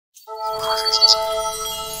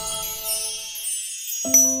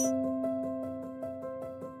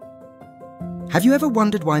Have you ever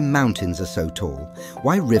wondered why mountains are so tall,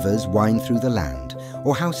 why rivers wind through the land,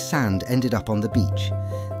 or how sand ended up on the beach?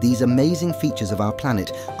 These amazing features of our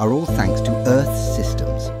planet are all thanks to Earth's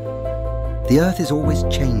systems. The Earth is always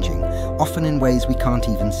changing, often in ways we can't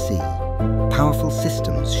even see. Powerful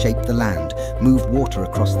systems shape the land, move water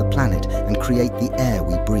across the planet, and create the air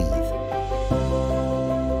we breathe.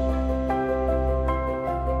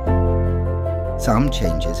 Some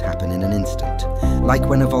changes happen in an instant, like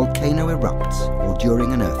when a volcano erupts or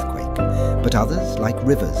during an earthquake. But others, like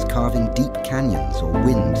rivers carving deep canyons or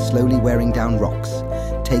wind slowly wearing down rocks,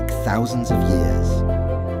 take thousands of years.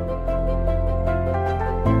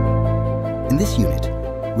 In this unit,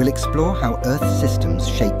 we'll explore how Earth's systems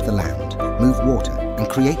shape the land, move water, and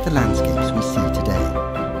create the landscapes we see today.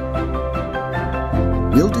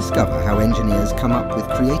 We'll discover how engineers come up with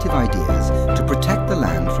creative ideas to protect the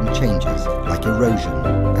land from changes like erosion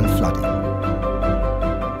and flooding.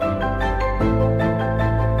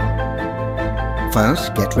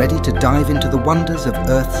 First, get ready to dive into the wonders of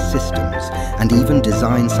Earth's systems and even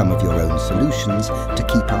design some of your own solutions to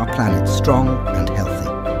keep our planet strong and healthy.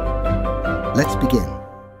 Let's begin.